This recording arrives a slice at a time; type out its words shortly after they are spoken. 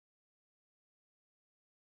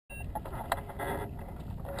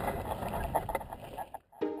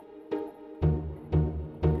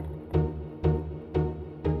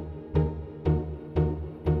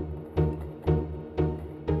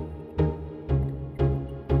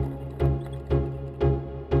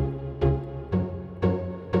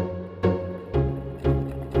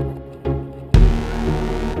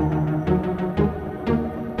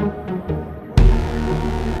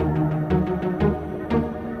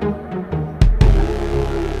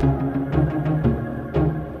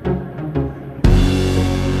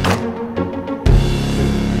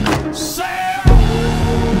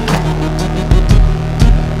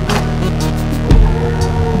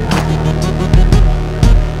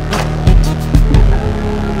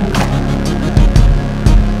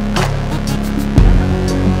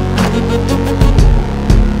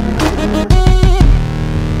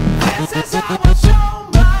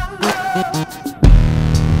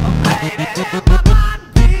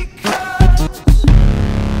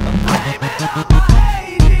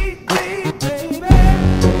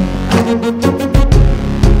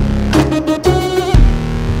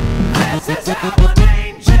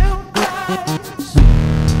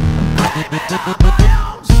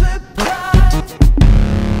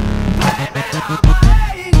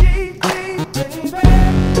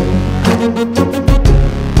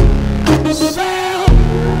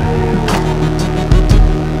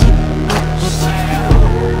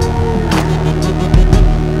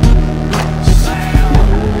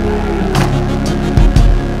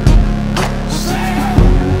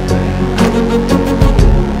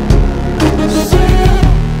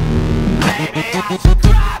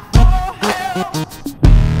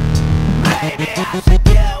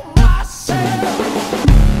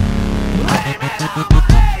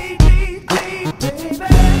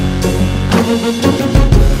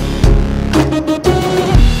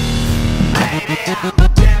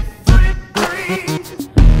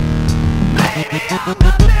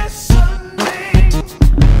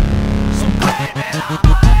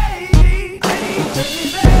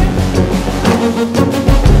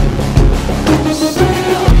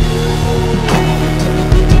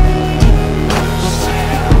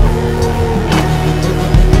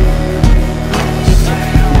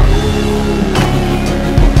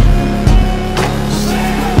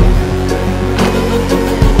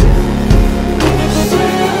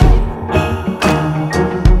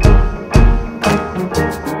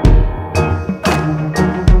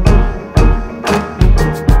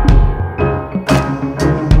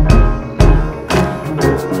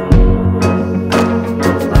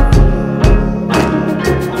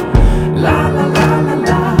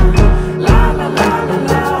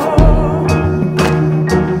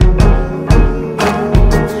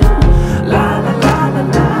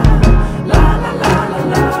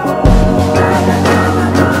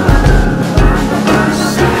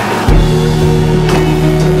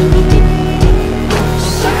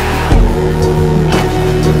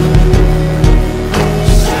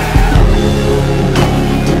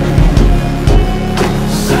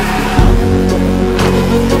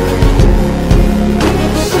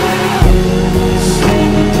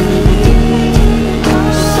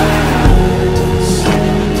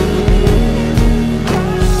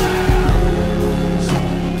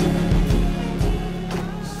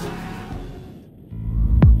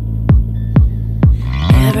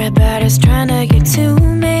Everybody's trying to get to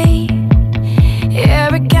me.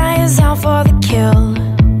 Every guy is out for the kill.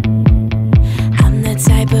 I'm the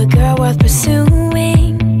type of girl worth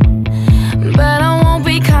pursuing, but I won't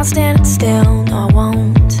be caught standing still, no I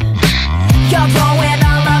won't. You're throwing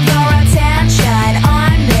all of your attention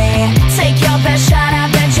on me. Take your best shot, I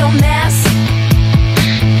bet you'll miss.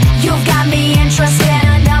 You've got me interested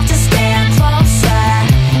enough to stand closer.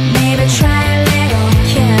 Maybe try a little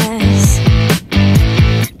kiss.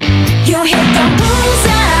 You hit the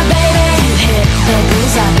bullseye, baby. You hit the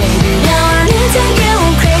bullseye, baby. Now I need to get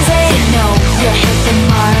crazy. No, you hit the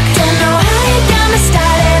mark. Don't know how you got me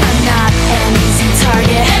started. I'm not an easy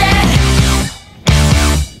target. Hit it.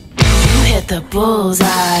 You hit the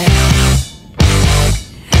bullseye.